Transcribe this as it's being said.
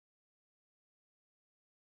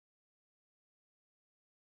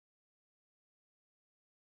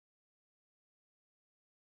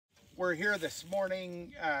We're here this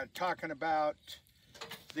morning talking about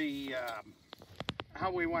the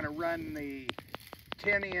how we want to run the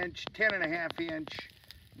 10.5-inch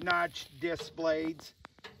notched disc blades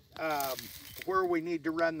where we need to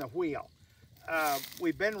run the wheel.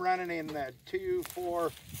 We've been running in the 2,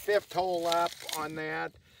 4, 5th hole up on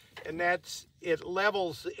that, and it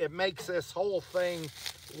levels, it makes this whole thing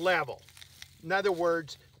level. In other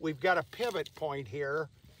words, we've got a pivot point here,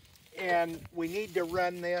 and we need to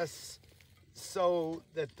run this so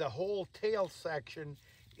that the whole tail section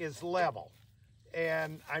is level.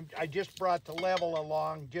 And I just brought the level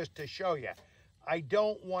along just to show you. I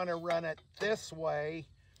don't want to run it this way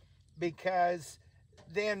because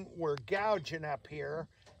then we're gouging up here.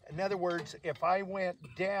 In other words, if I went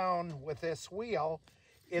down with this wheel,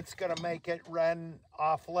 it's going to make it run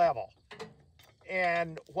off level.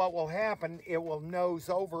 And what will happen, it will nose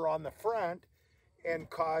over on the front and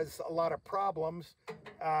cause a lot of problems.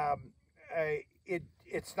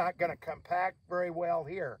 It's not going to compact very well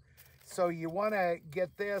here. So you want to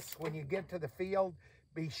get this, when you get to the field,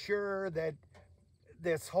 be sure that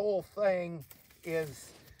this whole thing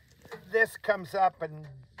is, this comes up and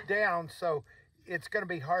down, so it's going to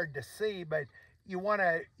be hard to see, but you want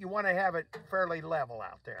to have it fairly level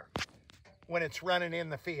out there when it's running in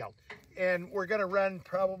the field. And we're going to run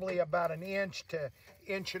probably about 1 inch to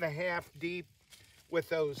 1.5 inches deep with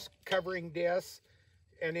those covering discs,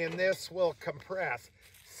 and in this we'll compress.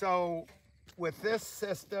 So with this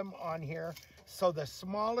system on here, so the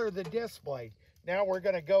smaller the disc blade, now we're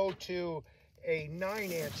going to go to a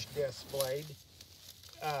 9-inch disc blade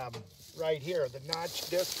right here, the notch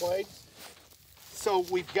disc blade. So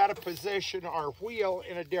we've got to position our wheel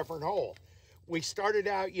in a different hole. We started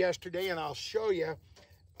out yesterday, and I'll show you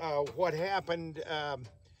what happened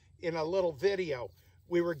in a little video.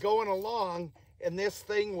 We were going along, and this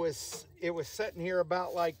thing was sitting here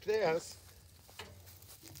about like this,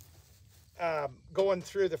 going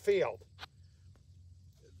through the field.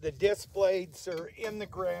 The disc blades are in the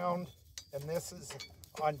ground, and this is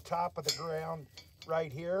on top of the ground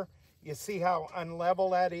right here. You see how unlevel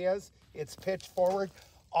that is? It's pitched forward.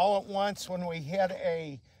 All at once, when we hit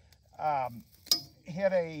a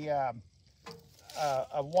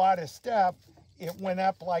wad of stuff, it went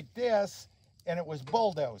up like this, and it was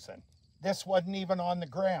bulldozing. This wasn't even on the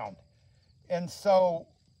ground. And so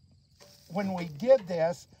when we did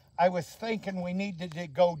this, I was thinking we needed to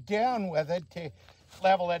go down with it to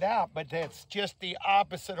level it out, but that's just the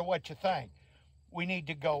opposite of what you think. We need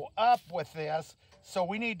to go up with this, so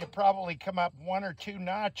we need to probably come up 1 or 2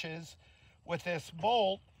 notches with this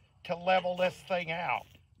bolt to level this thing out.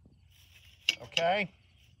 Okay?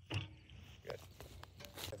 Good.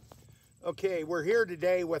 Okay, we're here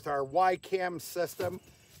today with our Y-Cam system,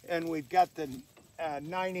 and we've got the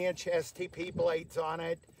 9-inch STP blades on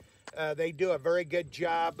it. They do a very good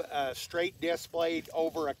job. Straight disc blade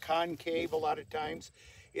over a concave a lot of times.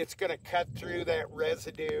 It's going to cut through that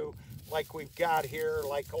residue like we've got here,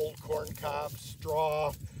 like old corn cobs,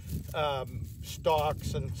 straw,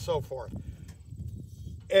 stalks, and so forth.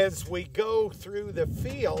 As we go through the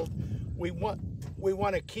field, we want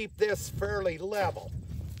to keep this fairly level.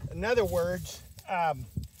 In other words,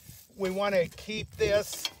 we want to keep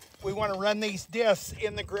this, we want to run these discs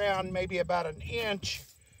in the ground maybe about 1 inch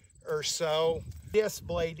or so. Disc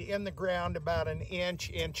blade in the ground about 1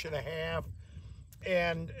 inch, 1.5 inches,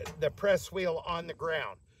 and the press wheel on the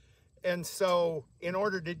ground. And so in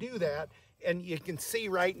order to do that, and you can see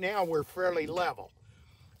right now we're fairly level.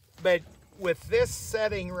 But with this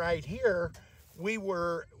setting right here, we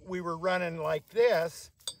were running like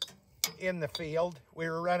this in the field. We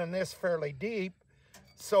were running this fairly deep,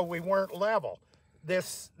 so we weren't level.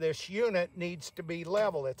 This unit needs to be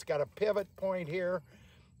level. It's got a pivot point here,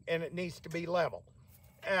 and it needs to be level.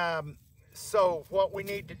 So what we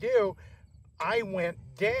need to do, I went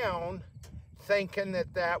down thinking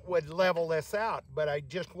that that would level this out, but I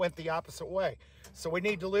just went the opposite way. So we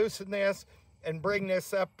need to loosen this and bring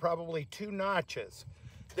this up probably 2 notches.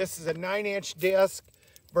 This is a 9-inch disc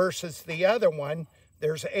versus the other one.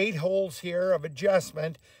 There's 8 holes here of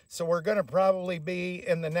adjustment, so we're going to probably be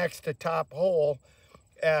in the next to top hole,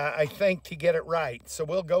 I think, to get it right. So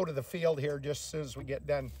we'll go to the field here just as soon as we get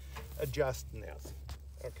done adjusting this.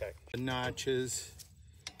 Okay. The notches.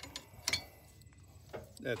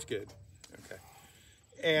 That's good. Okay.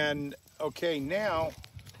 And okay, now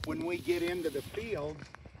when we get into the field,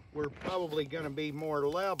 we're probably going to be more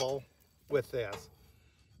level with this.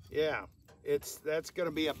 Yeah, that's going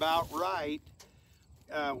to be about right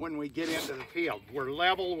when we get into the field. We're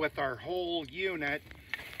level with our whole unit,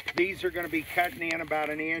 These are going to be cutting in about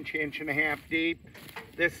an inch, inch and a half deep.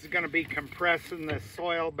 This is going to be compressing the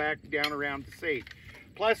soil back down around the seed.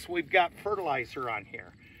 Plus, we've got fertilizer on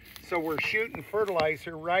here. So we're shooting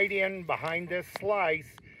fertilizer right in behind this slice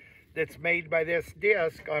that's made by this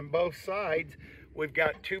disc on both sides. We've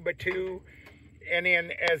got 2x2, and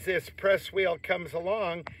then as this press wheel comes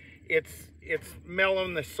along, it's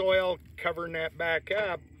mellowing the soil, covering that back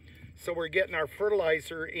up. So we're getting our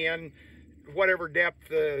fertilizer in whatever depth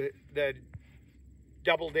the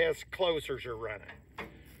double disc closers are running.